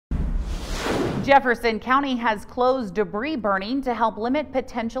Jefferson County has closed debris burning to help limit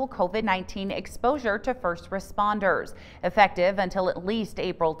potential COVID-19 exposure to first responders. Effective until at least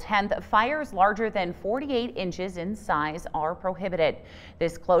April 10th, fires larger than 48 inches in size are prohibited.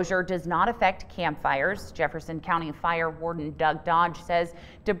 This closure does not affect campfires. Jefferson County Fire Warden Doug Dodge says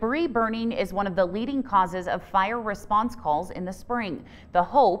debris burning is one of the leading causes of fire response calls in the spring. The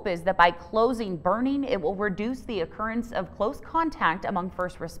hope is that by closing burning, it will reduce the occurrence of close contact among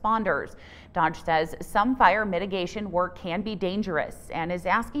first responders. Dodge says some fire mitigation work can be dangerous and is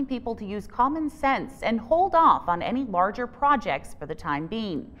asking people to use common sense and hold off on any larger projects for the time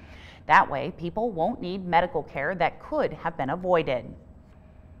being. That way, people won't need medical care that could have been avoided.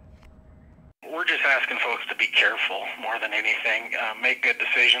 We're just asking folks to be careful more than anything. Make good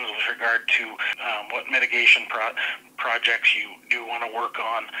decisions with regard to what mitigation projects you do want to work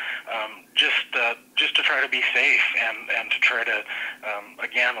on. Just to try to be safe and to try to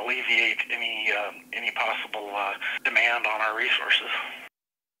again alleviate any possible demand on our resources.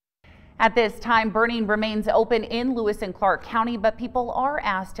 At this time, burning remains open in Lewis and Clark County, but people are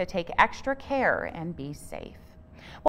asked to take extra care and be safe.